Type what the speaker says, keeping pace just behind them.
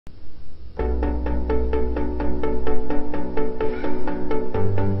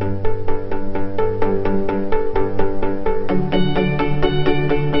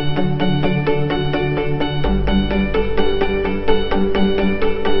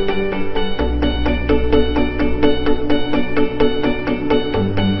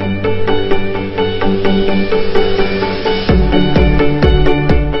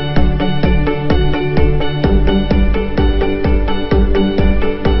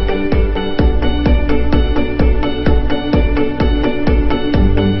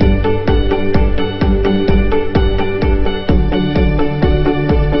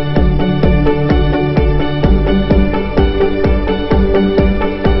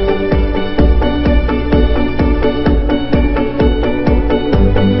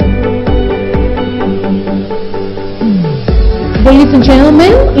ladies and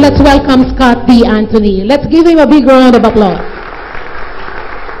gentlemen, let's welcome Scott D. Anthony. Let's give him a big round of applause.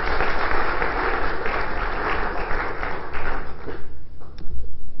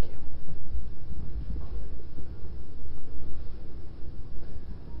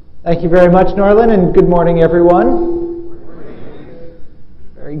 Thank you very much, Norlin, and good morning, everyone.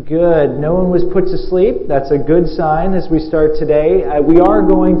 Very good. No one was put to sleep. That's a good sign as we start today. We are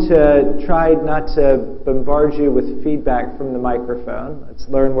going to try not to bombard you with feedback from the microphone. Let's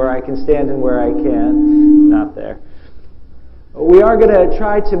learn where I can stand and where I can't. Not there. We are going to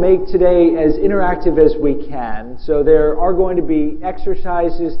try to make today as interactive as we can. So there are going to be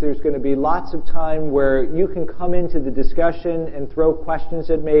exercises. There's going to be lots of time where you can come into the discussion and throw questions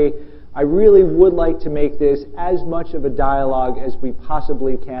at me. I really would like to make this as much of a dialogue as we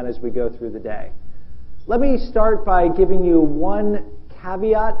possibly can as we go through the day. Let me start by giving you one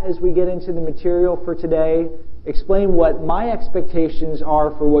caveat as we get into the material for today, explain what my expectations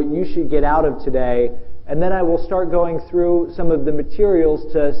are for what you should get out of today, and then I will start going through some of the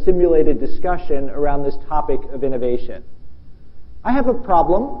materials to stimulate a discussion around this topic of innovation. I have a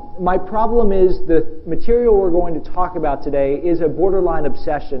problem. My problem is the material we're going to talk about today is a borderline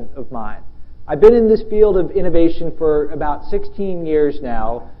obsession of mine. I've been in this field of innovation for about 16 years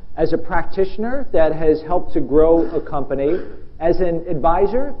now as a practitioner that has helped to grow a company, as an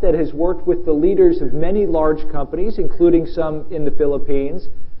advisor that has worked with the leaders of many large companies, including some in the Philippines,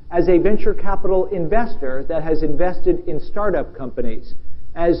 as a venture capital investor that has invested in startup companies,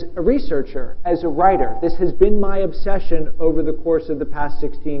 as a researcher, as a writer. This has been my obsession over the course of the past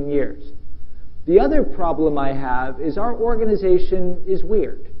 16 years. The other problem I have is our organization is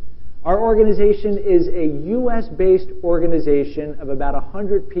weird. Our organization is a US-based organization of about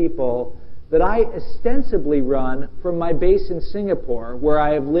 100 people that I ostensibly run from my base in Singapore, where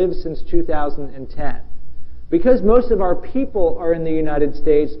I have lived since 2010. Because most of our people are in the United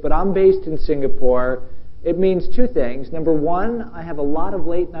States, but I'm based in Singapore, it means two things. Number one, I have a lot of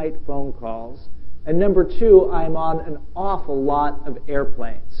late-night phone calls. And number two, I'm on an awful lot of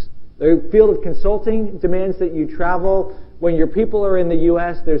airplanes. The field of consulting demands that you travel. When your people are in the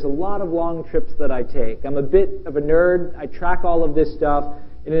U.S., there's a lot of long trips that I take. I'm a bit of a nerd. I track all of this stuff.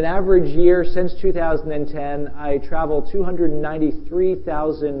 In an average year since 2010, I travel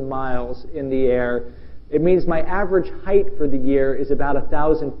 293,000 miles in the air. It means my average height for the year is about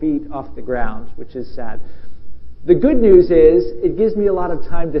 1,000 feet off the ground, which is sad. The good news is it gives me a lot of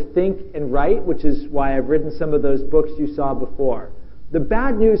time to think and write, which is why I've written some of those books you saw before. The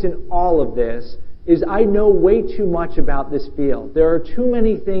bad news in all of this is I know way too much about this field. There are too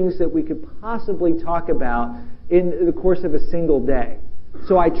many things that we could possibly talk about in the course of a single day.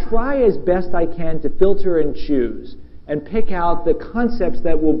 So I try as best I can to filter and choose and pick out the concepts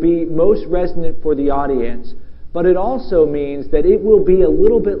that will be most resonant for the audience, but it also means that it will be a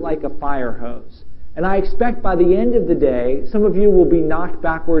little bit like a fire hose. And I expect by the end of the day, some of you will be knocked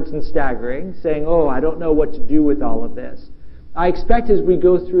backwards and staggering, saying, oh, I don't know what to do with all of this. I expect as we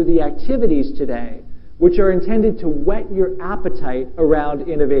go through the activities today, which are intended to whet your appetite around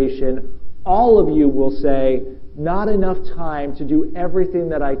innovation, all of you will say, not enough time to do everything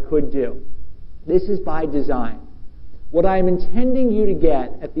that I could do. This is by design. What I'm intending you to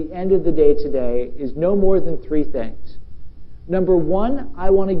get at the end of the day today is no more than three things. Number one, I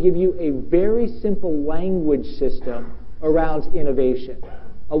want to give you a very simple language system around innovation.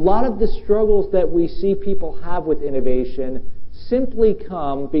 A lot of the struggles that we see people have with innovation simply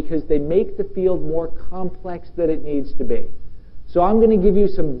come because they make the field more complex than it needs to be. So I'm going to give you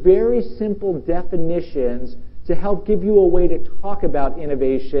some very simple definitions to help give you a way to talk about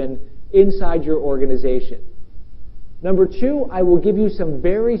innovation inside your organization. Number two, I will give you some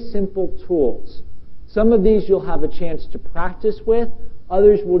very simple tools. Some of these you'll have a chance to practice with.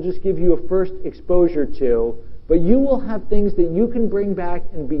 Others will just give you a first exposure to. But you will have things that you can bring back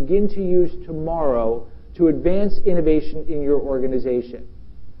and begin to use tomorrow to advance innovation in your organization.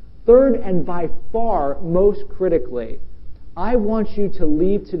 Third, and by far most critically, I want you to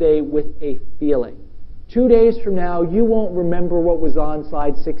leave today with a feeling. 2 days from now, you won't remember what was on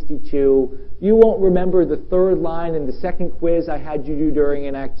slide 62. You won't remember the third line in the second quiz I had you do during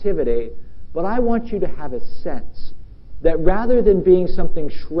an activity. But I want you to have a sense that rather than being something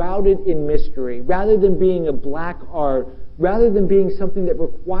shrouded in mystery, rather than being a black art, rather than being something that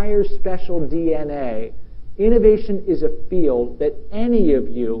requires special DNA, innovation is a field that any of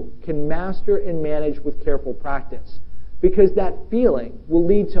you can master and manage with careful practice. Because that feeling will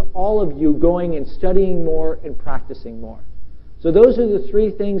lead to all of you going and studying more and practicing more. So those are the three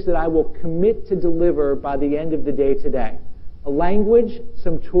things that I will commit to deliver by the end of the day today. A language,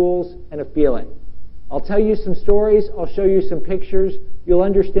 some tools, and a feeling. I'll tell you some stories, I'll show you some pictures, you'll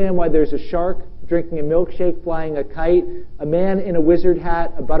understand why there's a shark drinking a milkshake, flying a kite, a man in a wizard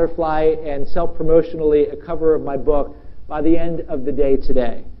hat, a butterfly, and self-promotionally a cover of my book by the end of the day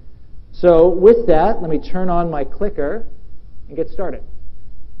today. So with that, let me turn on my clicker and get started.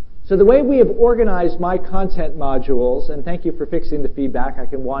 So the way we have organized my content modules, and thank you for fixing the feedback, I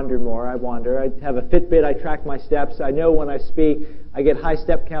can wander more, I wander. I have a Fitbit, I track my steps, I know when I speak, I get high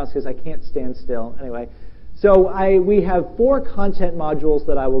step counts because I can't stand still. Anyway, so we have 4 content modules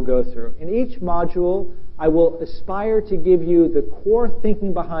that I will go through. In each module, I will aspire to give you the core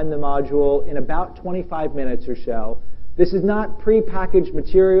thinking behind the module in about 25 minutes or so. This is not pre-packaged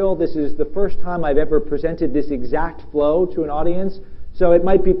material. This is the first time I've ever presented this exact flow to an audience, so it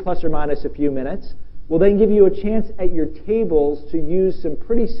might be plus or minus a few minutes. We'll then give you a chance at your tables to use some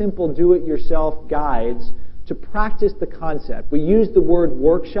pretty simple do-it-yourself guides to practice the concept. We use the word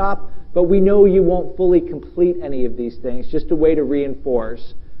workshop, but we know you won't fully complete any of these things, just a way to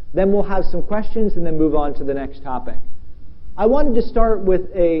reinforce. Then we'll have some questions and then move on to the next topic. I wanted to start with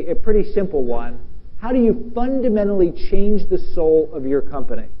a pretty simple one. How do you fundamentally change the soul of your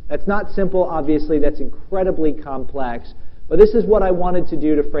company? That's not simple, obviously, that's incredibly complex, but this is what I wanted to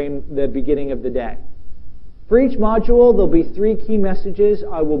do to frame the beginning of the day. For each module, there'll be 3 key messages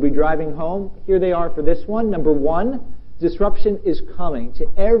I will be driving home. Here they are for this one. Number 1, disruption is coming to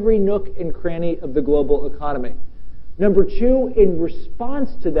every nook and cranny of the global economy. Number 2, in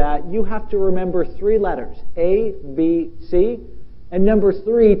response to that, you have to remember 3 letters, A, B, C. And number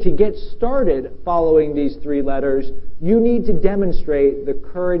 3, to get started following these 3 letters, you need to demonstrate the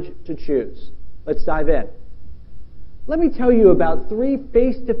courage to choose. Let's dive in. Let me tell you about 3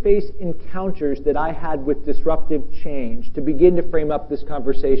 face-to-face encounters that I had with disruptive change to begin to frame up this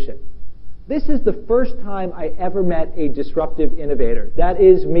conversation. This is the first time I ever met a disruptive innovator. That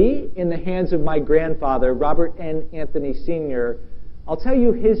is me in the hands of my grandfather, Robert N. Anthony Sr. I'll tell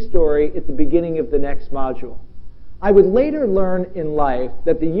you his story at the beginning of the next module. I would later learn in life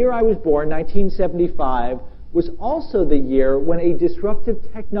that the year I was born, 1975, was also the year when a disruptive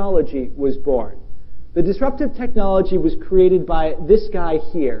technology was born. The disruptive technology was created by this guy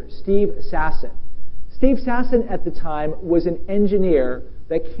here, Steve Sasson. Steve Sasson at the time was an engineer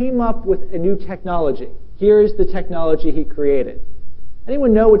that came up with a new technology. Here's the technology he created.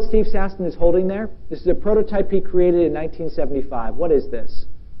 Anyone know what Steve Sasson is holding there? This is a prototype he created in 1975. What is this?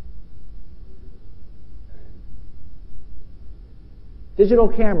 Digital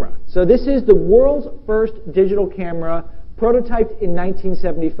camera. So this is the world's first digital camera, prototyped in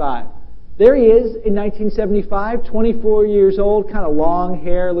 1975. There he is in 1975, 24 years old, kind of long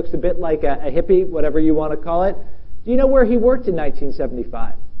hair, looks a bit like a hippie, whatever you want to call it. Do you know where he worked in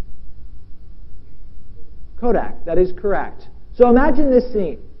 1975? Kodak, that is correct. So imagine this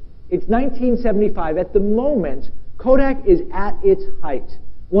scene. It's 1975. At the moment, Kodak is at its height.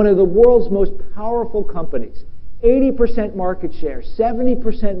 One of the world's most powerful companies. 80% market share,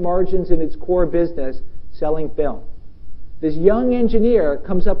 70% margins in its core business, selling film. This young engineer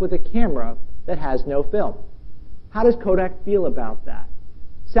comes up with a camera that has no film. How does Kodak feel about that?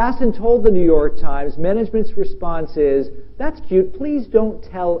 Sasson told the New York Times management's response is, "That's cute, please don't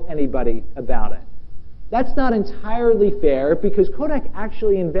tell anybody about it." That's not entirely fair because Kodak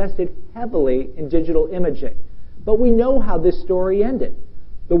actually invested heavily in digital imaging. But we know how this story ended.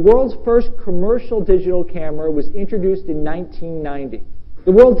 The world's first commercial digital camera was introduced in 1990.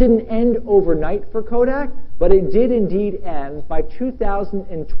 The world didn't end overnight for Kodak, but it did indeed end. By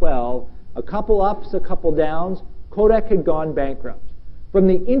 2012, a couple ups, a couple downs, Kodak had gone bankrupt. From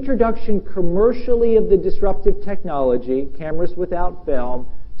the introduction commercially of the disruptive technology, cameras without film,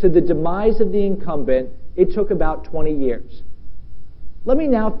 to the demise of the incumbent, it took about 20 years. Let me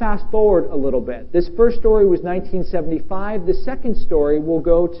now fast forward a little bit. This first story was 1975. The second story will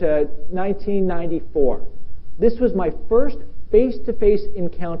go to 1994. This was my first face-to-face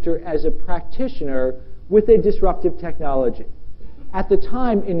encounter as a practitioner with a disruptive technology. At the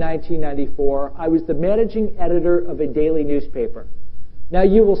time, in 1994, I was the managing editor of a daily newspaper. Now,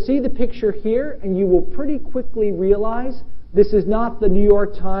 you will see the picture here, and you will pretty quickly realize this is not the New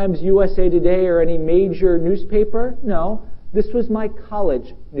York Times, USA Today, or any major newspaper. No, this was my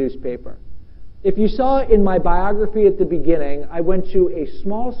college newspaper. If you saw in my biography at the beginning, I went to a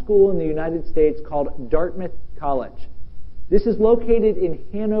small school in the United States called Dartmouth College. This is located in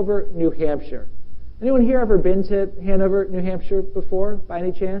Hanover, New Hampshire. Anyone here ever been to Hanover, New Hampshire before, by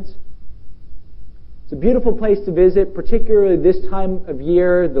any chance? It's a beautiful place to visit, particularly this time of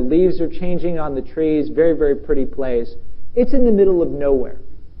year. The leaves are changing on the trees. Very, very pretty place. It's in the middle of nowhere.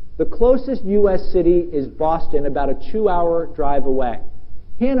 The closest U.S. city is Boston, about a 2-hour drive away.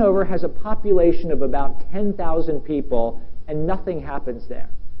 Hanover has a population of about 10,000 people, and nothing happens there.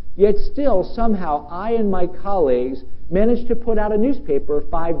 Yet still, somehow, I and my colleagues managed to put out a newspaper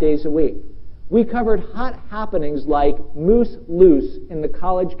 5 days a week. We covered hot happenings like Moose Loose in the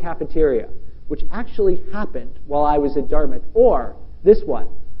college cafeteria, which actually happened while I was at Dartmouth. Or this one,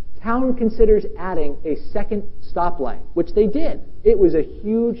 town considers adding a second stoplight, which they did. It was a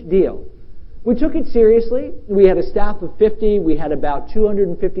huge deal. We took it seriously. We had a staff of 50. We had about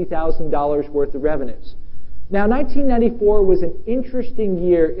 $250,000 worth of revenues. Now, 1994 was an interesting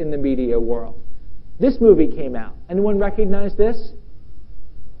year in the media world. This movie came out. Anyone recognize this?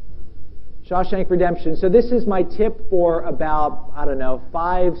 Shawshank Redemption. So this is my tip for about,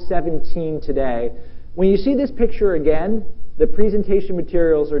 5:17 today. When you see this picture again, the presentation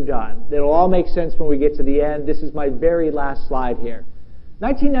materials are done. It'll all make sense when we get to the end. This is my very last slide here.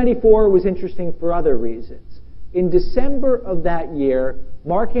 1994 was interesting for other reasons. In December of that year,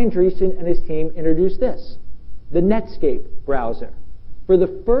 Mark Andreessen and his team introduced this, the Netscape browser. For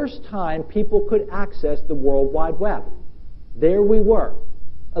the first time, people could access the World Wide Web. There we were,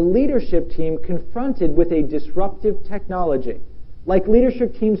 a leadership team confronted with a disruptive technology. Like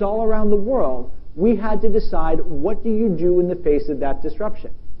leadership teams all around the world, we had to decide, what do you do in the face of that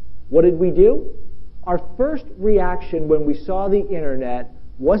disruption? What did we do? Our first reaction when we saw the internet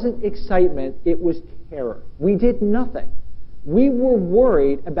wasn't excitement, it was terror. We did nothing. We were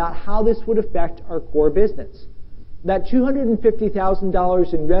worried about how this would affect our core business. That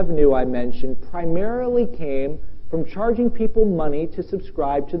 $250,000 in revenue I mentioned primarily came from charging people money to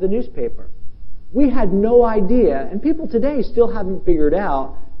subscribe to the newspaper. We had no idea, and people today still haven't figured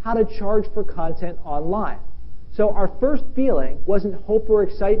out, how to charge for content online. So our first feeling wasn't hope or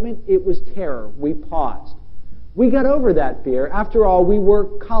excitement, it was terror. We paused. We got over that fear. After all, we were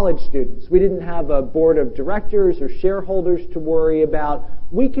college students. We didn't have a board of directors or shareholders to worry about.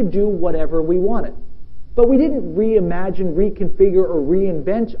 We could do whatever we wanted. But we didn't reimagine, reconfigure, or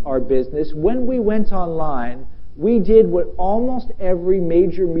reinvent our business. When we went online, we did what almost every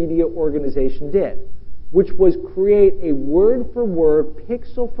major media organization did, which was create a word-for-word,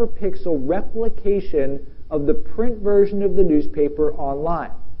 pixel-for-pixel replication of the print version of the newspaper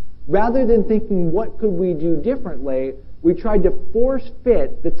online. Rather than thinking, what could we do differently, we tried to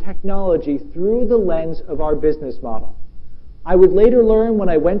force-fit the technology through the lens of our business model. I would later learn when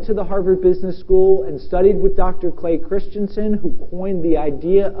I went to the Harvard Business School and studied with Dr. Clay Christensen, who coined the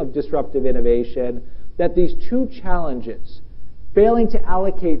idea of disruptive innovation, that these two challenges, failing to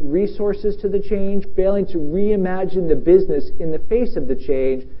allocate resources to the change, failing to reimagine the business in the face of the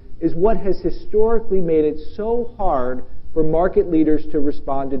change, is what has historically made it so hard for market leaders to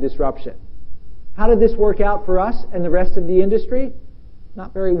respond to disruption. How did this work out for us and the rest of the industry?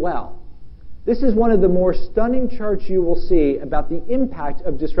 Not very well. This is one of the more stunning charts you will see about the impact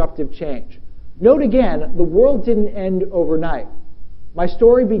of disruptive change. Note again, the world didn't end overnight. My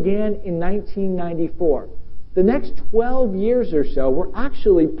story began in 1994. The next 12 years or so were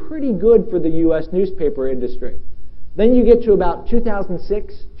actually pretty good for the U.S. newspaper industry. Then you get to about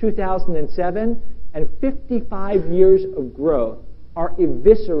 2006, 2007, and 55 years of growth are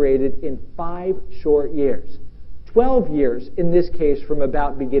eviscerated in 5 short years. 12 years, in this case, from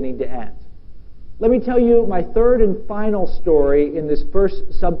about beginning to end. Let me tell you my third and final story in this first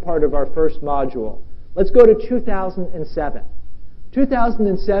subpart of our first module. Let's go to 2007.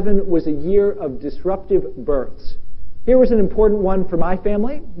 2007 was a year of disruptive births. Here was an important one for my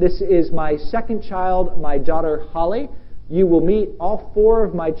family. This is my second child, my daughter Holly. You will meet all 4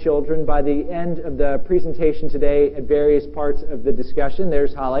 of my children by the end of the presentation today at various parts of the discussion.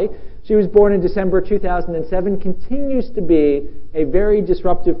 There's Holly. She was born in December 2007, continues to be a very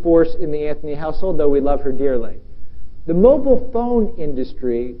disruptive force in the Anthony household, though we love her dearly. The mobile phone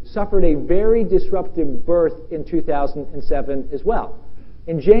industry suffered a very disruptive birth in 2007 as well.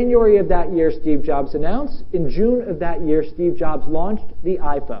 In January of that year, Steve Jobs announced. In June of that year, Steve Jobs launched the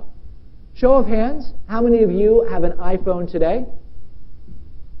iPhone. Show of hands, how many of you have an iPhone today?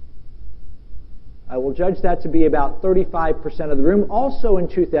 I will judge that to be about 35% of the room. Also in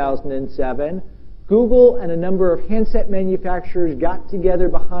 2007, Google and a number of handset manufacturers got together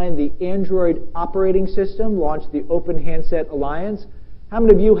behind the Android operating system, launched the Open Handset Alliance. How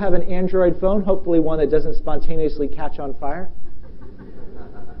many of you have an Android phone? Hopefully one that doesn't spontaneously catch on fire.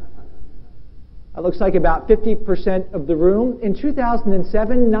 It looks like about 50% of the room. In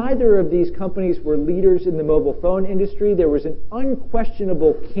 2007, neither of these companies were leaders in the mobile phone industry. There was an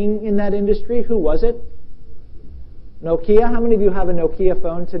unquestionable king in that industry. Who was it? Nokia. How many of you have a Nokia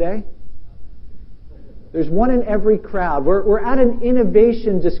phone today? There's one in every crowd. We're at an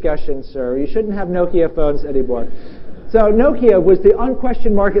innovation discussion, sir. You shouldn't have Nokia phones anymore. So Nokia was the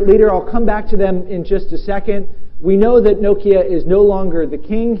unquestioned market leader. I'll come back to them in just a second. We know that Nokia is no longer the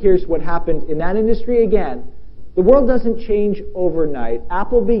king. Here's what happened in that industry again. The world doesn't change overnight.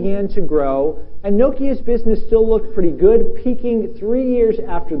 Apple began to grow, and Nokia's business still looked pretty good, peaking 3 years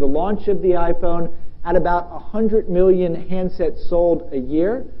after the launch of the iPhone at about 100 million handsets sold a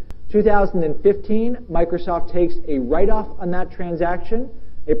year. 2015, Microsoft takes a write-off on that transaction,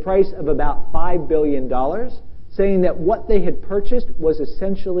 a price of about $5 billion, saying that what they had purchased was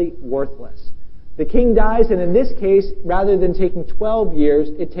essentially worthless. The king dies, and in this case, rather than taking 12 years,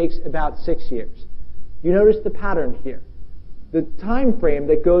 it takes about 6 years. You notice the pattern here. The time frame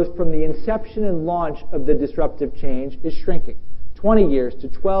that goes from the inception and launch of the disruptive change is shrinking. 20 years to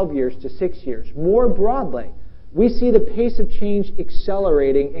 12 years to 6 years. More broadly, we see the pace of change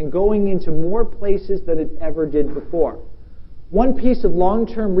accelerating and going into more places than it ever did before. One piece of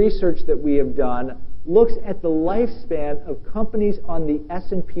long-term research that we have done looks at the lifespan of companies on the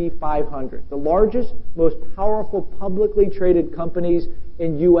S&P 500, the largest, most powerful publicly traded companies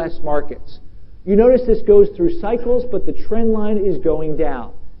in U.S. markets. You notice this goes through cycles, but the trend line is going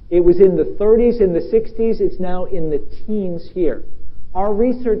down. It was in the 30s, in the 60s, it's now in the teens here. Our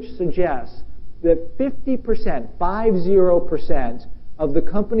research suggests that 50% of the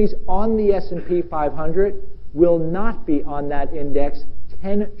companies on the S&P 500 will not be on that index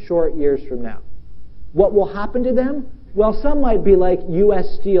 10 short years from now. What will happen to them? Well, some might be like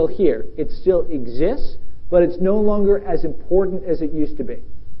U.S. Steel here. It still exists, but it's no longer as important as it used to be.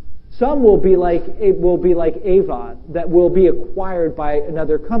 Some will be like Avon, that will be acquired by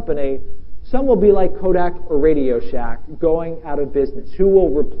another company. Some will be like Kodak or Radio Shack, going out of business. Who will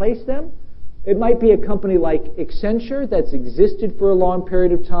replace them? It might be a company like Accenture that's existed for a long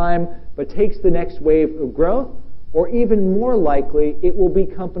period of time, but takes the next wave of growth. Or even more likely, it will be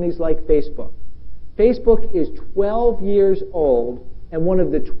companies like Facebook. Facebook is 12 years old and one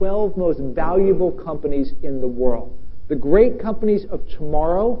of the 12 most valuable companies in the world. The great companies of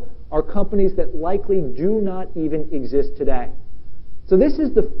tomorrow are companies that likely do not even exist today. So this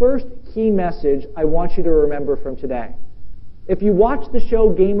is the first key message I want you to remember from today. If you watch the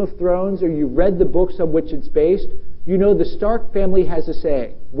show Game of Thrones or you read the books on which it's based, you know the Stark family has a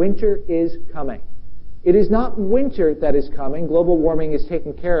saying, winter is coming. It is not winter that is coming. Global warming is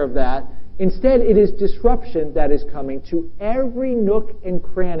taking care of that. Instead, it is disruption that is coming to every nook and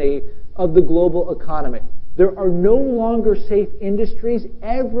cranny of the global economy. There are no longer safe industries.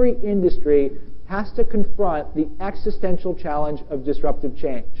 Every industry has to confront the existential challenge of disruptive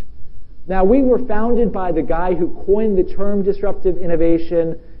change. Now, we were founded by the guy who coined the term disruptive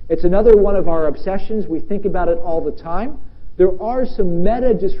innovation. It's another one of our obsessions. We think about it all the time. There are some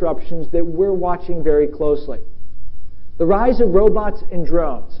meta disruptions that we're watching very closely. The rise of robots and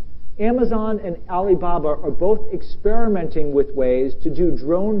drones. Amazon and Alibaba are both experimenting with ways to do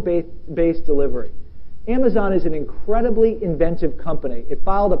drone-based delivery. Amazon is an incredibly inventive company. It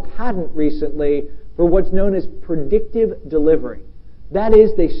filed a patent recently for what's known as predictive delivery. That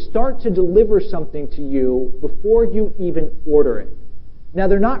is, they start to deliver something to you before you even order it. Now,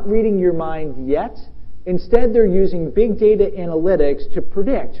 they're not reading your mind yet. Instead, they're using big data analytics to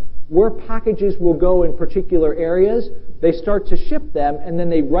predict where packages will go in particular areas. They start to ship them, and then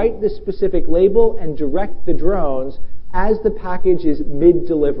they write the specific label and direct the drones as the package is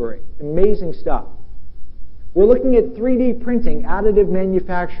mid-delivery. Amazing stuff. We're looking at 3D printing, additive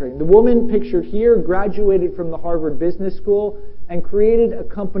manufacturing. The woman pictured here graduated from the Harvard Business School and created a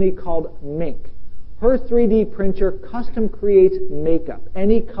company called Mink. Her 3D printer custom creates makeup,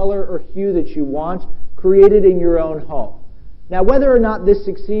 any color or hue that you want, created in your own home. Now, whether or not this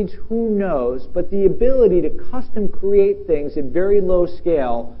succeeds, who knows, but the ability to custom create things at very low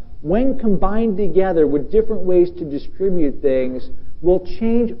scale, when combined together with different ways to distribute things, will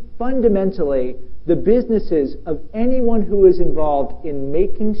change fundamentally the businesses of anyone who is involved in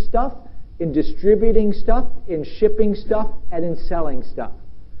making stuff, in distributing stuff, in shipping stuff, and in selling stuff.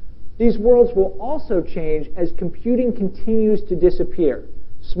 These worlds will also change as computing continues to disappear.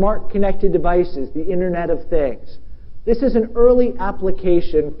 Smart connected devices, the Internet of Things. This is an early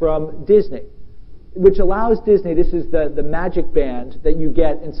application from Disney, which allows Disney, this is the Magic Band that you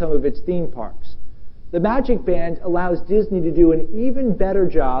get in some of its theme parks. The Magic Band allows Disney to do an even better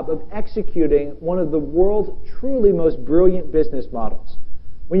job of executing one of the world's truly most brilliant business models.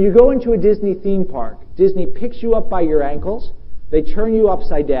 When you go into a Disney theme park, Disney picks you up by your ankles, they turn you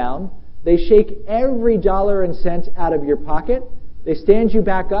upside down, they shake every dollar and cent out of your pocket, they stand you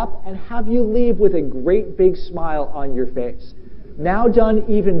back up and have you leave with a great big smile on your face. Now done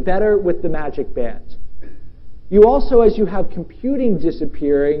even better with the Magic Band. You also, as you have computing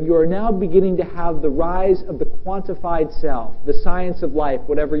disappearing, you are now beginning to have the rise of the quantified self, the science of life,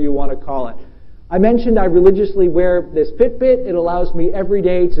 whatever you want to call it. I mentioned I religiously wear this Fitbit. It allows me every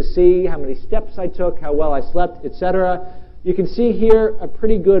day to see how many steps I took, how well I slept, etc. You can see here a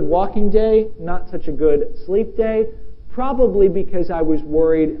pretty good walking day, not such a good sleep day, probably because I was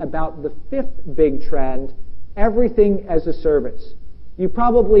worried about the fifth big trend, everything as a service. You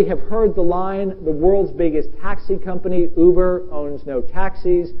probably have heard the line, the world's biggest taxi company, Uber, owns no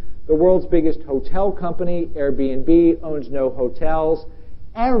taxis. The world's biggest hotel company, Airbnb, owns no hotels.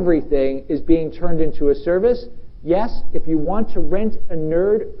 Everything is being turned into a service. Yes, if you want to rent a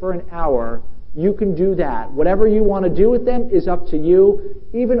nerd for an hour, you can do that. Whatever you want to do with them is up to you.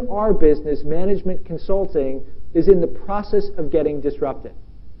 Even our business, management consulting, is in the process of getting disrupted.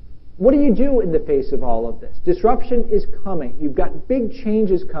 What do you do in the face of all of this? Disruption is coming. You've got big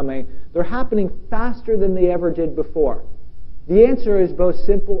changes coming. They're happening faster than they ever did before. The answer is both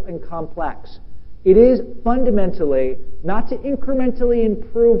simple and complex. It is fundamentally not to incrementally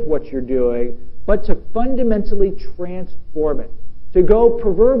improve what you're doing, but to fundamentally transform it. To go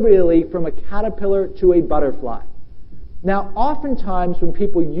proverbially from a caterpillar to a butterfly. Now, oftentimes when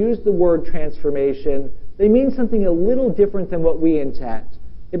people use the word transformation, they mean something a little different than what we intend.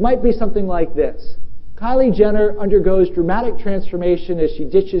 It might be something like this. Kylie Jenner undergoes dramatic transformation as she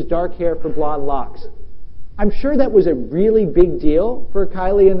ditches dark hair for blonde locks. I'm sure that was a really big deal for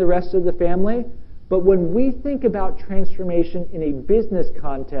Kylie and the rest of the family, but when we think about transformation in a business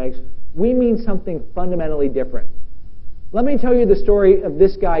context, we mean something fundamentally different. Let me tell you the story of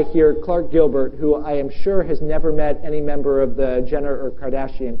this guy here, Clark Gilbert, who I am sure has never met any member of the Jenner or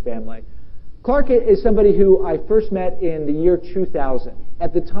Kardashian family. Clark is somebody who I first met in the year 2000.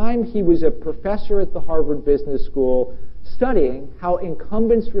 At the time, he was a professor at the Harvard Business School studying how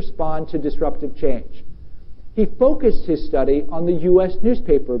incumbents respond to disruptive change. He focused his study on the U.S.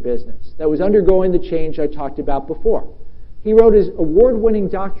 newspaper business that was undergoing the change I talked about before. He wrote his award-winning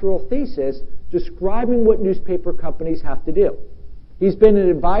doctoral thesis describing what newspaper companies have to do. He's been an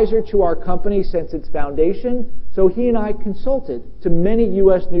advisor to our company since its foundation, so he and I consulted to many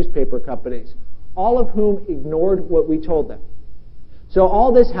U.S. newspaper companies, all of whom ignored what we told them. So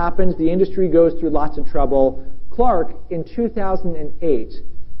all this happens, the industry goes through lots of trouble. Clark, in 2008,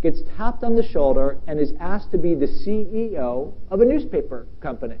 gets tapped on the shoulder and is asked to be the CEO of a newspaper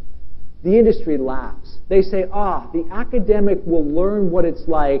company. The industry laughs. They say, the academic will learn what it's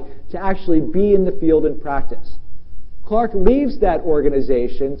like to actually be in the field and practice. Clark leaves that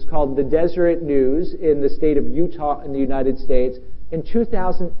organization, it's called the Deseret News in the state of Utah in the United States, in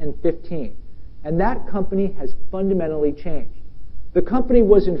 2015. And that company has fundamentally changed. The company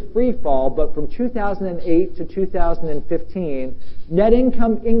was in free fall, but from 2008 to 2015, net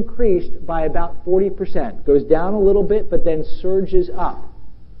income increased by about 40%. Goes down a little bit, but then surges up.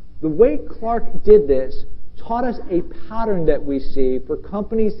 The way Clark did this taught us a pattern that we see for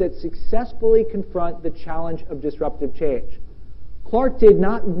companies that successfully confront the challenge of disruptive change. Clark did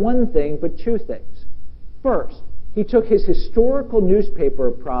not one thing, but two things. First, he took his historical newspaper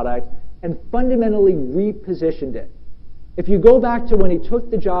product and fundamentally repositioned it. If you go back to when he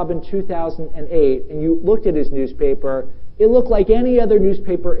took the job in 2008 and you looked at his newspaper, it looked like any other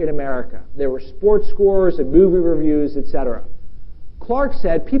newspaper in America. There were sports scores and movie reviews, etc. Clark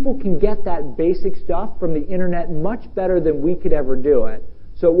said people can get that basic stuff from the internet much better than we could ever do it.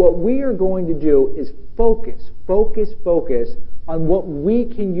 So what we are going to do is focus on what we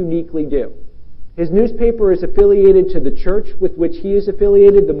can uniquely do. His newspaper is affiliated to the church with which he is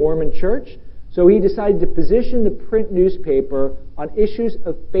affiliated, the Mormon Church. So he decided to position the print newspaper on issues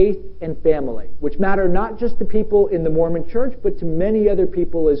of faith and family, which matter not just to people in the Mormon Church, but to many other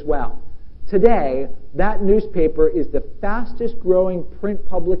people as well. Today, that newspaper is the fastest growing print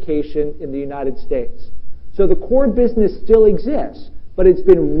publication in the United States. So the core business still exists, but it's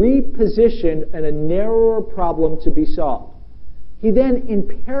been repositioned in a narrower problem to be solved. He then,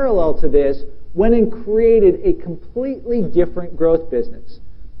 in parallel to this, went and created a completely different growth business.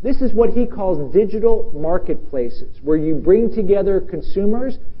 This is what he calls digital marketplaces, where you bring together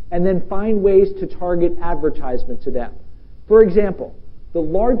consumers and then find ways to target advertisement to them. For example, the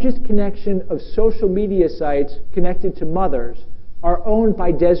largest connection of social media sites connected to mothers are owned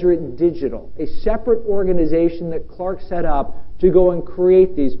by Deseret Digital, a separate organization that Clark set up to go and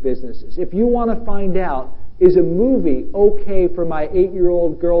create these businesses. If you want to find out, is a movie okay for my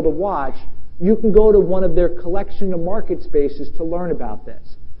 8-year-old girl to watch, you can go to one of their collection of market spaces to learn about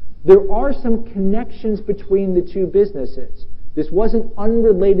this. There are some connections between the two businesses. This wasn't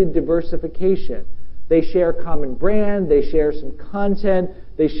unrelated diversification. They share common brand, they share some content,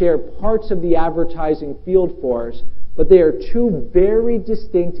 they share parts of the advertising field force, but they are two very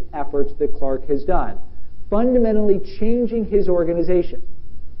distinct efforts that Clark has done, fundamentally changing his organization.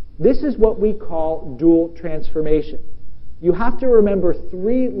 This is what we call dual transformation. You have to remember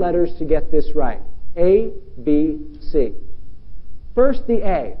 3 letters to get this right. A, B, C. First, the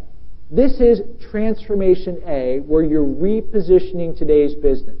A. This is transformation A, where you're repositioning today's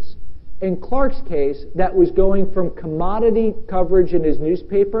business. In Clark's case, that was going from commodity coverage in his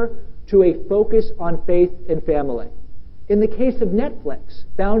newspaper to a focus on faith and family. In the case of Netflix,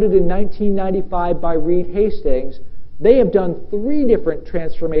 founded in 1995 by Reed Hastings, they have done 3 different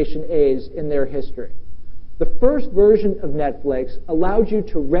transformation A's in their history. The first version of Netflix allowed you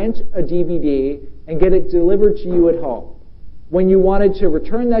to rent a DVD and get it delivered to you at home. When you wanted to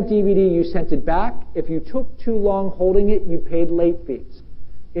return that DVD, you sent it back. If you took too long holding it, you paid late fees.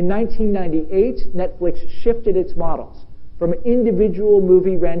 In 1998, Netflix shifted its models from individual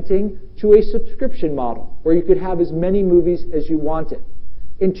movie renting to a subscription model where you could have as many movies as you wanted.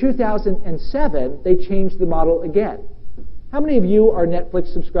 In 2007, they changed the model again. How many of you are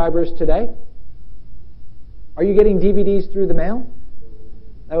Netflix subscribers today? Are you getting DVDs through the mail?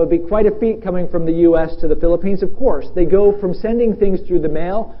 That would be quite a feat coming from the U.S. to the Philippines. Of course, they go from sending things through the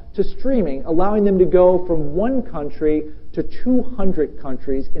mail to streaming, allowing them to go from one country to 200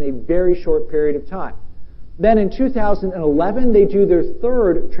 countries in a very short period of time. Then in 2011, they do their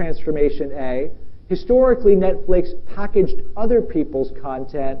third transformation A. Historically, Netflix packaged other people's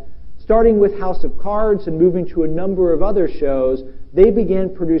content. Starting with House of Cards and moving to a number of other shows, they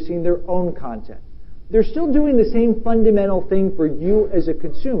began producing their own content. They're still doing the same fundamental thing for you as a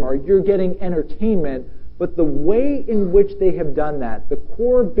consumer. You're getting entertainment, but the way in which they have done that, the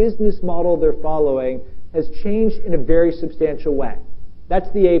core business model they're following, has changed in a very substantial way. That's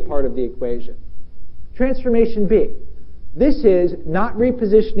the A part of the equation. Transformation B. This is not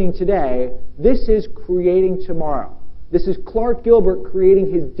repositioning today, this is creating tomorrow. This is Clark Gilbert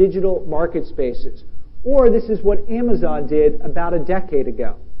creating his digital market spaces. Or this is what Amazon did about a decade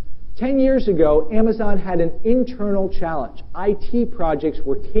ago. 10 years ago, Amazon had an internal challenge. IT projects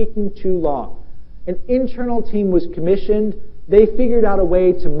were taking too long. An internal team was commissioned. They figured out a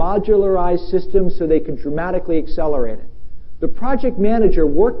way to modularize systems so they could dramatically accelerate it. The project manager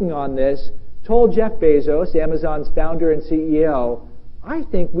working on this told Jeff Bezos, Amazon's founder and CEO, I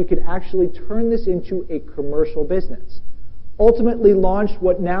think we could actually turn this into a commercial business. Ultimately launched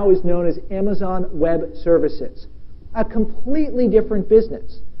what now is known as Amazon Web Services, a completely different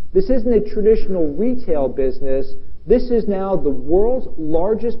business. This isn't a traditional retail business. This is now the world's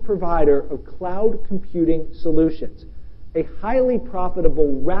largest provider of cloud computing solutions, a highly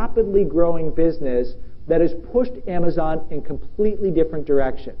profitable, rapidly growing business that has pushed Amazon in completely different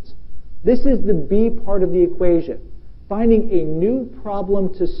directions. This is the B part of the equation, finding a new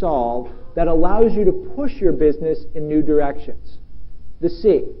problem to solve that allows you to push your business in new directions. The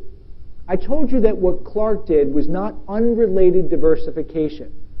C. I told you that what Clark did was not unrelated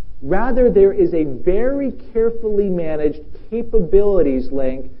diversification. Rather, there is a very carefully managed capabilities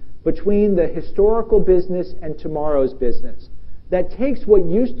link between the historical business and tomorrow's business that takes what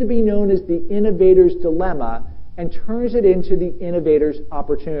used to be known as the innovator's dilemma and turns it into the innovator's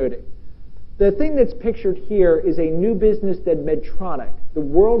opportunity. The thing that's pictured here is a new business that Medtronic, the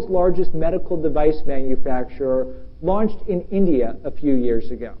world's largest medical device manufacturer, launched in India a few years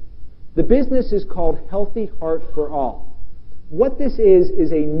ago. The business is called Healthy Heart for All. What this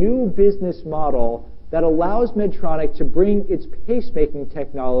is a new business model that allows Medtronic to bring its pacemaking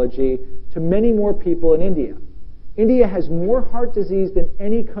technology to many more people in India. India has more heart disease than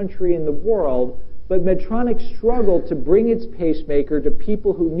any country in the world, but Medtronic struggled to bring its pacemaker to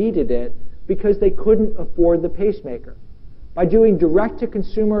people who needed it because they couldn't afford the pacemaker. By doing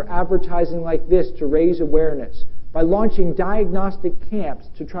direct-to-consumer advertising like this to raise awareness, by launching diagnostic camps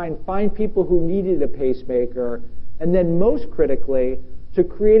to try and find people who needed a pacemaker, and then most critically, to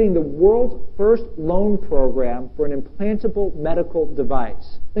creating the world's first loan program for an implantable medical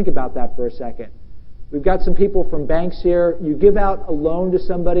device. Think about that for a second. We've got some people from banks here. You give out a loan to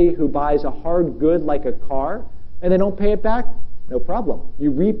somebody who buys a hard good like a car, and they don't pay it back? No problem.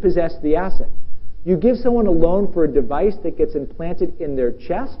 You repossess the asset. You give someone a loan for a device that gets implanted in their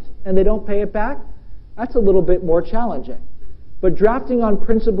chest, and they don't pay it back? That's a little bit more challenging. But drafting on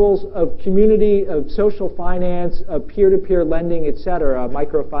principles of community, of social finance, of peer-to-peer lending, etc.,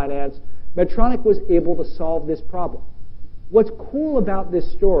 microfinance, Medtronic was able to solve this problem. What's cool about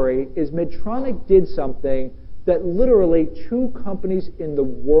this story is Medtronic did something that literally 2 companies in the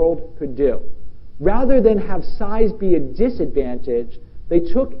world could do. Rather than have size be a disadvantage, They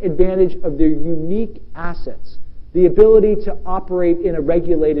took advantage of their unique assets, the ability to operate in a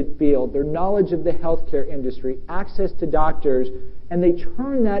regulated field, their knowledge of the healthcare industry, access to doctors, and they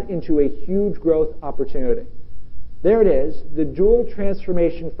turned that into a huge growth opportunity. There it is, the dual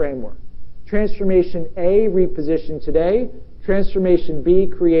transformation framework. Transformation A, reposition today. Transformation B,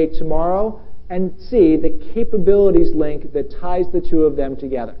 create tomorrow. And C, the capabilities link that ties the two of them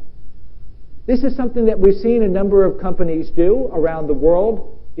together. This is something that we've seen a number of companies do around the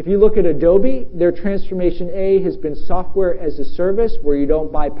world. If you look at Adobe, their Transformation A has been software as a service, where you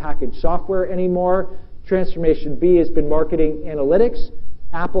don't buy packaged software anymore. Transformation B has been marketing analytics.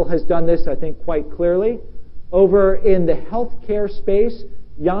 Apple has done this, I think, quite clearly. Over in the healthcare space,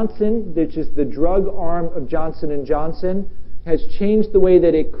 Janssen, which is the drug arm of Johnson & Johnson, has changed the way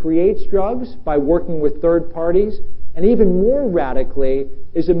that it creates drugs by working with third parties. And even more radically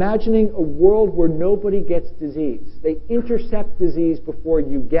is imagining a world where nobody gets disease. They intercept disease before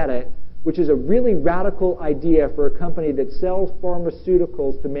you get it, which is a really radical idea for a company that sells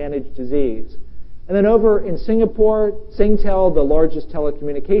pharmaceuticals to manage disease. And then over in Singapore, Singtel, the largest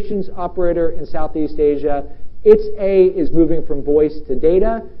telecommunications operator in Southeast Asia, its A is moving from voice to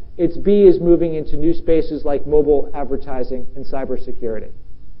data. Its B is moving into new spaces like mobile advertising and cybersecurity.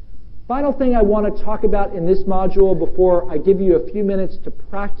 Final thing I want to talk about in this module before I give you a few minutes to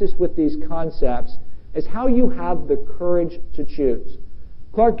practice with these concepts is how you have the courage to choose.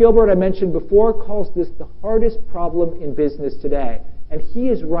 Clark Gilbert, I mentioned before, calls this the hardest problem in business today. And he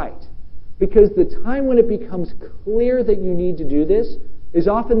is right. Because the time when it becomes clear that you need to do this is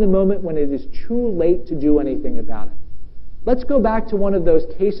often the moment when it is too late to do anything about it. Let's go back to one of those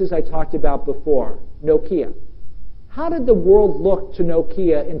cases I talked about before, Nokia. How did the world look to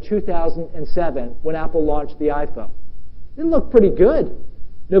Nokia in 2007 when Apple launched the iPhone? It looked pretty good.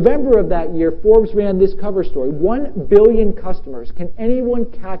 November of that year, Forbes ran this cover story, 1 billion customers. Can anyone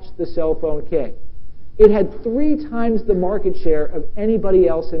catch the cell phone king? It had 3 times the market share of anybody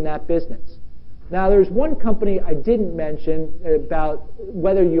else in that business. Now, there's one company I didn't mention about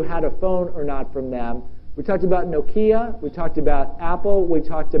whether you had a phone or not from them. We talked about Nokia, we talked about Apple, we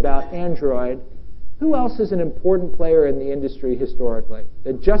talked about Android. Who else is an important player in the industry historically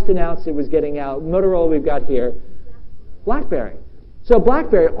that just announced it was getting out? Motorola we've got here. BlackBerry. So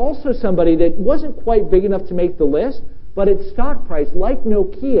BlackBerry, also somebody that wasn't quite big enough to make the list, but its stock price, like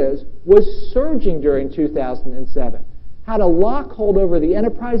Nokia's, was surging during 2007. Had a lock hold over the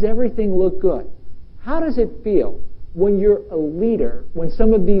enterprise, everything looked good. How does it feel when you're a leader, when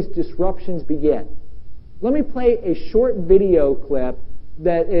some of these disruptions begin? Let me play a short video clip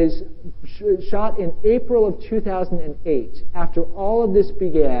that is shot in April of 2008, after all of this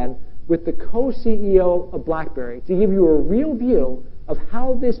began, with the co-CEO of BlackBerry, to give you a real view of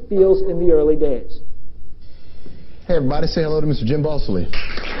how this feels in the early days. Hey everybody, say hello to Mr. Jim Balsley.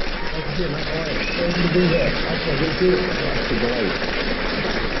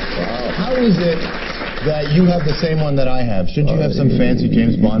 Wow. How is it that you have the same one that I have? Shouldn't you have some fancy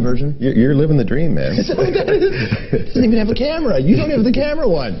James Bond version? You're living the dream, man. It doesn't even have a camera. You don't have the camera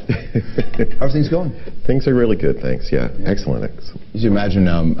one. How's things going? Things are really good, thanks. Yeah, excellent. You imagine,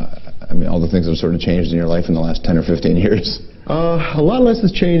 I mean, all the things that have sort of changed in your life in the last 10 or 15 years. A lot less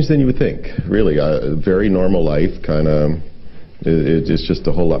has changed than you would think, really. A very normal life, kind of. It's just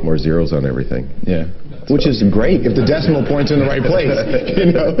a whole lot more zeros on everything. Yeah. Which is great if the decimal point's in the right place,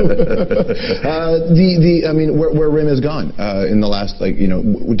 you know. I mean, where RIM has gone in the last, like, you know,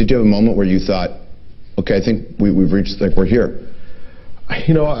 did you have a moment where you thought, okay, I think we've reached, like, we're here?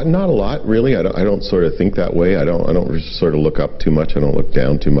 You know, not a lot, really. I don't sort of think that way. I don't sort of look up too much. I don't look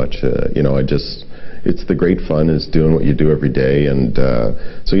down too much. You know, it's the great fun is doing what you do every day, and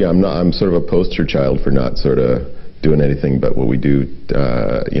so yeah, I'm sort of a poster child for not sort of doing anything but what we do,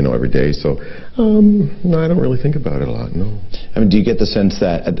 you know, every day. So, no, I don't really think about it a lot, no. I mean, do you get the sense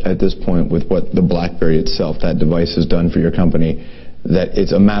that at this point, with what the BlackBerry itself, that device has done for your company, that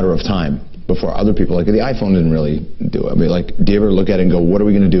it's a matter of time before other people, like the iPhone didn't really do it. I mean, like, do you ever look at it and go, what are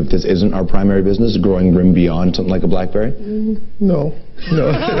we going to do if this isn't our primary business, growing RIM beyond something like a BlackBerry? No.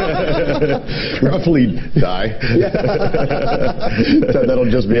 Roughly die. That'll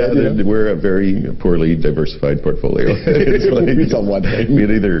just be it. We're a very poorly diversified portfolio. It's like,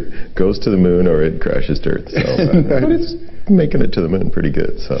 it either goes to the moon or it crashes to Earth. So, but it's making it to the moon pretty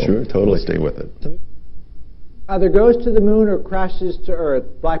good. So sure, totally. We'll stay with it. Either goes to the moon or crashes to Earth.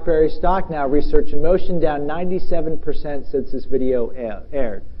 BlackBerry stock now, research in motion, down 97% since this video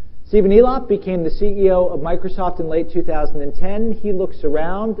aired. Stephen Elop became the CEO of Microsoft in late 2010. He looks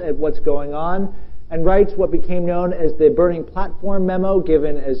around at what's going on and writes what became known as the Burning Platform memo,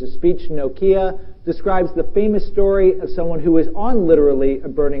 given as a speech to Nokia. describes the famous story of someone who is on literally a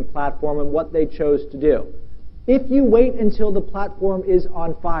burning platform and what they chose to do. If you wait until the platform is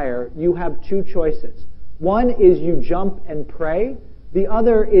on fire, you have two choices. One is you jump and pray. The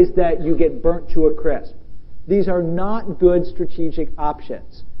other is that you get burnt to a crisp. These are not good strategic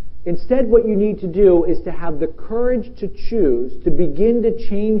options. Instead, what you need to do is to have the courage to choose to begin to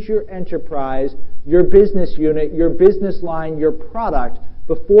change your enterprise, your business unit, your business line, your product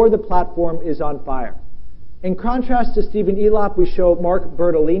before the platform is on fire. In contrast to Stephen Elop, we show Mark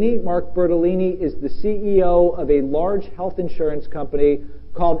Bertolini. Mark Bertolini is the CEO of a large health insurance company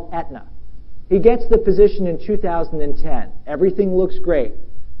called Aetna. He gets the position in 2010. Everything looks great.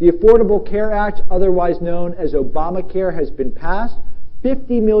 The Affordable Care Act, otherwise known as Obamacare, has been passed.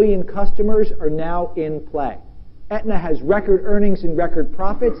 50 million customers are now in play. Aetna has record earnings and record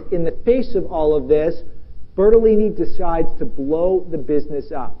profits. In the face of all of this, Bertolini decides to blow the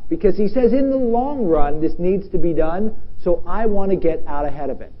business up because he says in the long run this needs to be done, so I want to get out ahead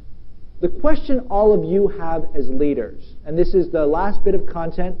of it. The question all of you have as leaders, and this is the last bit of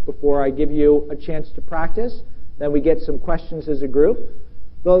content before I give you a chance to practice, then we get some questions as a group.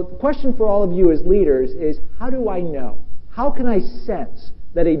 The question for all of you as leaders is, how do I know? How can I sense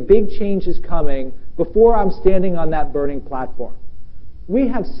that a big change is coming before I'm standing on that burning platform? We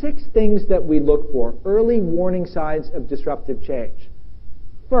have 6 things that we look for, early warning signs of disruptive change.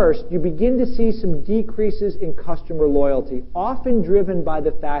 First, you begin to see some decreases in customer loyalty, often driven by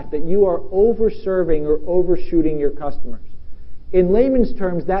the fact that you are over-serving or overshooting your customers. In layman's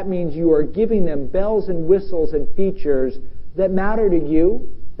terms, that means you are giving them bells and whistles and features that matter to you,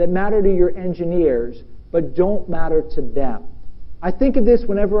 that matter to your engineers, but don't matter to them. I think of this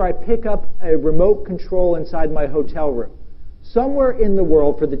whenever I pick up a remote control inside my hotel room. Somewhere in the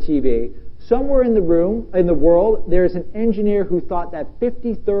world for the TV, somewhere in the world, there's an engineer who thought that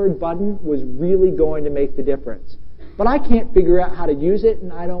 53rd button was really going to make the difference. But I can't figure out how to use it,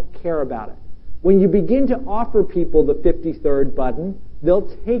 and I don't care about it. When you begin to offer people the 53rd button,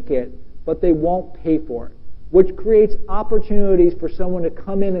 they'll take it, but they won't pay for it, which creates opportunities for someone to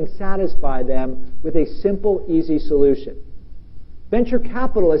come in and satisfy them with a simple, easy solution. Venture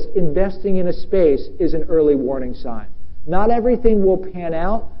capitalists investing in a space is an early warning sign. Not everything will pan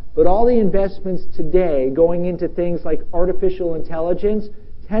out, but all the investments today going into things like artificial intelligence,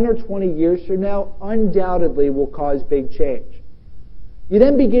 10 or 20 years from now, undoubtedly will cause big change. You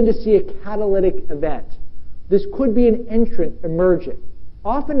then begin to see a catalytic event. This could be an entrant emerging.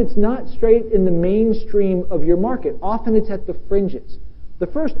 Often it's not straight in the mainstream of your market. Often it's at the fringes. The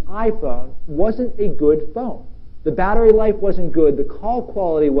first iPhone wasn't a good phone. The battery life wasn't good, the call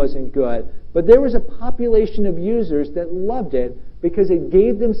quality wasn't good, but there was a population of users that loved it because it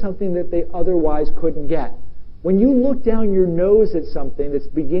gave them something that they otherwise couldn't get. When you look down your nose at something that's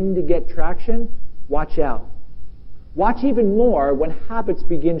beginning to get traction, watch out. Watch even more when habits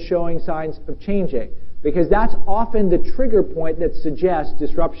begin showing signs of changing, because that's often the trigger point that suggests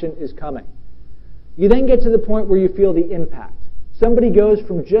disruption is coming. You then get to the point where you feel the impact. Somebody goes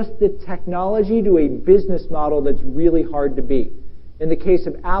from just the technology to a business model that's really hard to beat. In the case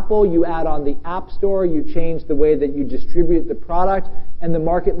of Apple, you add on the App Store, you change the way that you distribute the product, and the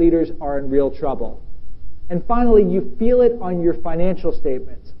market leaders are in real trouble. And finally, you feel it on your financial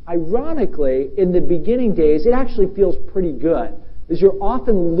statements. Ironically, in the beginning days, it actually feels pretty good, as you're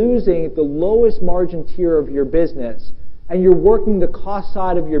often losing the lowest margin tier of your business, and you're working the cost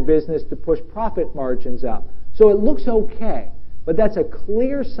side of your business to push profit margins up. So it looks okay. But that's a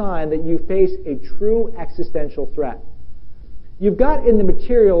clear sign that you face a true existential threat. You've got in the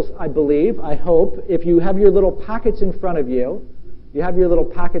materials, I believe, I hope, if you have your little packets in front of you,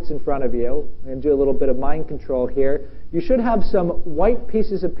 I'm going to do a little bit of mind control here. You should have some white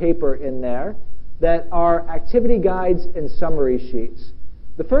pieces of paper in there that are activity guides and summary sheets.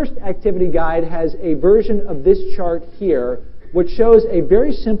 The first activity guide has a version of this chart here, which shows a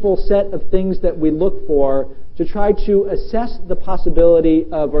very simple set of things that we look for to try to assess the possibility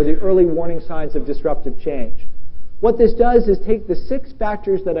of, or the early warning signs of disruptive change. What this does is take the 6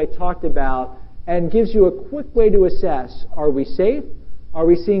 factors that I talked about and gives you a quick way to assess, are we safe? Are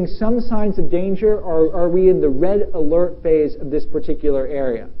we seeing some signs of danger? Or are we in the red alert phase of this particular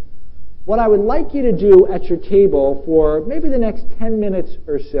area? What I would like you to do at your table for maybe the next 10 minutes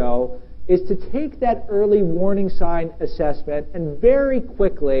or so is to take that early warning sign assessment and very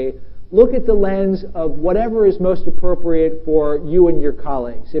quickly look at the lens of whatever is most appropriate for you and your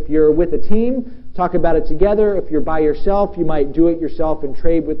colleagues. If you're with a team, talk about it together. If you're by yourself, you might do it yourself and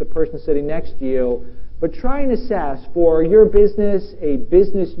trade with the person sitting next to you. But try and assess for your business, a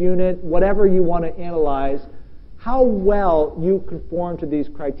business unit, whatever you want to analyze, how well you conform to these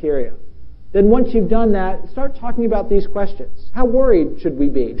criteria. then once you've done that, start talking about these questions. How worried should we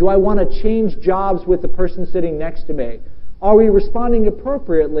be? Do I want to change jobs with the person sitting next to me? Are we responding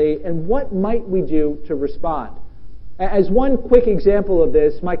appropriately, and what might we do to respond? As one quick example of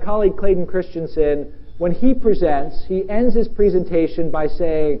this, my colleague Clayton Christensen, when he presents, he ends his presentation by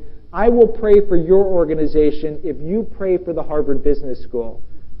saying, I will pray for your organization if you pray for the Harvard Business School,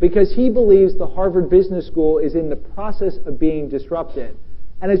 because he believes the Harvard Business School is in the process of being disrupted.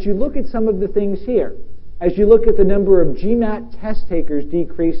 And as you look at some of the things here, as you look at the number of GMAT test takers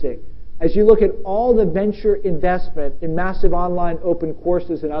decreasing, as you look at all the venture investment in massive online open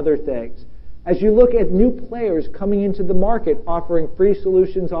courses and other things, as you look at new players coming into the market offering free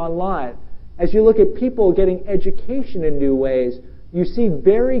solutions online, as you look at people getting education in new ways, you see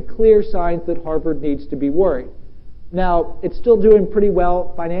very clear signs that Harvard needs to be worried. Now, it's still doing pretty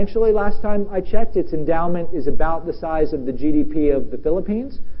well financially. Last time I checked, its endowment is about the size of the GDP of the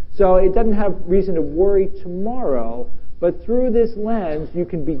Philippines. So it doesn't have reason to worry tomorrow. But through this lens, you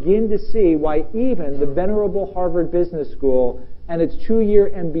can begin to see why even the venerable Harvard Business School and its 2-year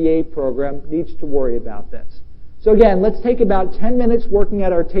MBA program needs to worry about this. So again, let's take about 10 minutes working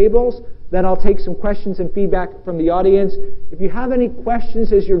at our tables. Then I'll take some questions and feedback from the audience. If you have any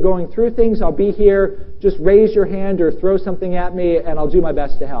questions as you're going through things, I'll be here. Just raise your hand or throw something at me, and I'll do my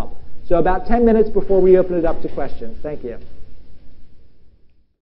best to help. So about 10 minutes before we open it up to questions. Thank you.